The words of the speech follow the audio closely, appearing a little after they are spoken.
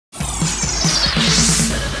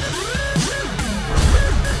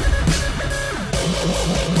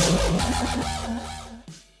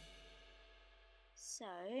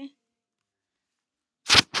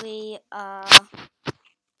we are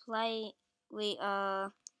playing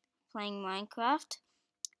Minecraft,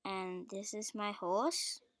 and this is my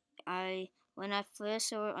horse. When I first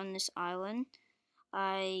saw it on this island,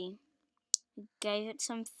 I gave it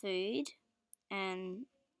some food, and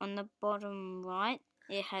on the bottom right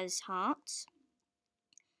it has hearts.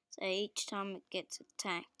 So each time it gets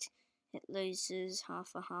attacked, it loses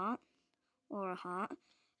half a heart or a heart,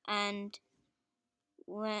 and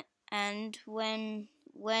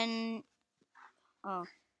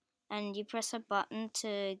and you press a button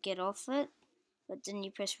to get off it, but then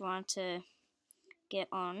you press right to get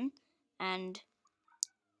on, and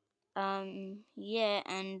yeah,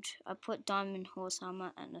 and I put diamond horse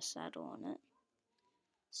armor and a saddle on it.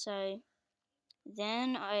 So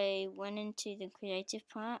then I went into the creative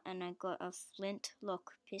part and I got a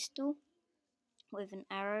flintlock pistol with an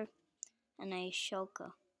arrow and a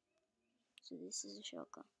shulker. So this is a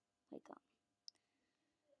shulker. Wake up.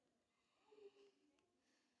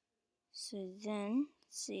 So then,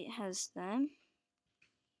 see, it has them,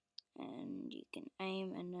 and you can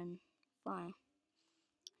aim and then fire.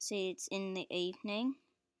 See, it's in the evening,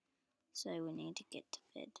 so we need to get to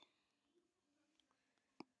bed.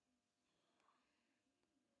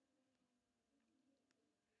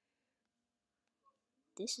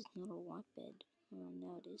 This is not a white bed. Oh,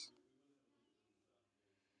 no, it is.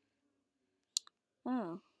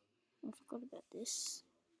 Oh, I forgot about this.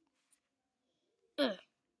 Ugh.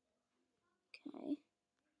 Okay.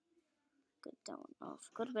 Got that one. Oh, I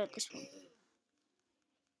forgot about this one.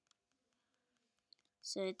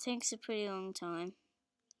 So it takes a pretty long time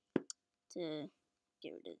to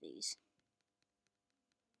get rid of these.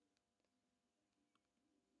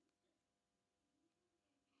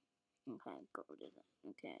 Okay, got rid of that.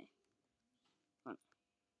 Okay. Right.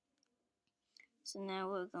 So now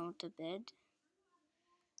we're going to bed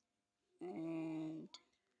and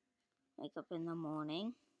wake up in the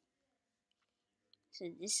morning. So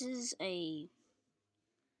this is a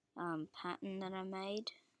pattern that I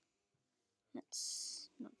made. That's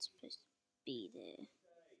not supposed to be there.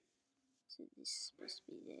 So this is supposed to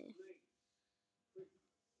be there.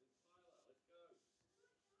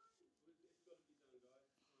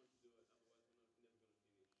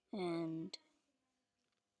 And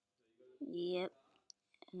yep,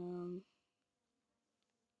 I'm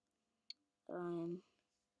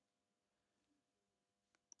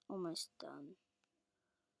almost done.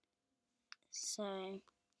 So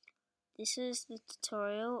this is the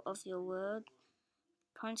tutorial of your word.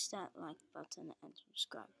 Punch that like button and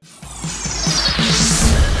subscribe.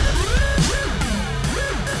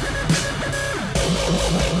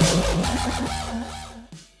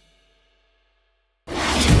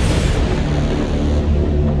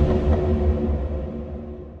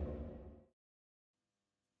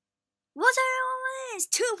 What's everyone? It's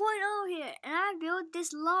 2.0 here, and I built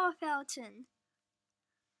this lava fountain.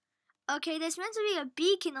 Okay, there's meant to be a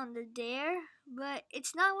beacon under there, but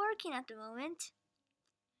it's not working at the moment.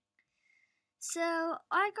 So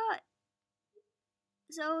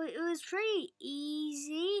it was pretty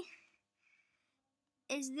easy.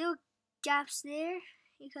 There's little gaps there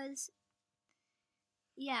because,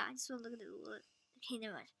 yeah, I just want to look at the wood. Okay,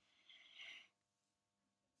 never mind.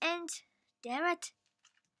 And damn it.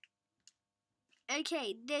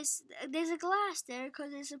 Okay, there's a glass there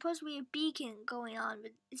because there's supposed to be a beacon going on,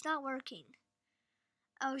 but it's not working.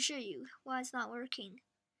 I'll show you why it's not working.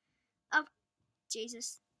 Oh,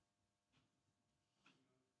 Jesus.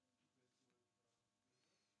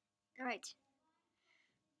 Alright.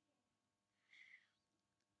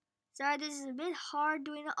 Sorry, this is a bit hard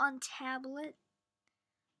doing it on tablet.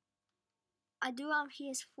 I do it on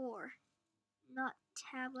PS4, not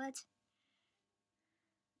tablet.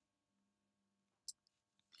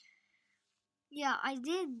 Yeah, I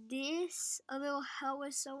did this, a little help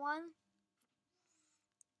with someone,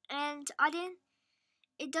 and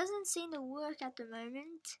it doesn't seem to work at the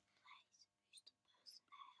moment.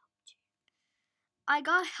 I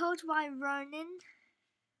got helped by Ronan,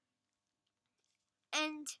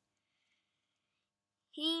 and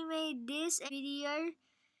he made this video,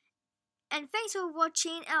 and thanks for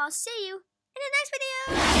watching, and I'll see you in the next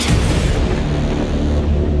video!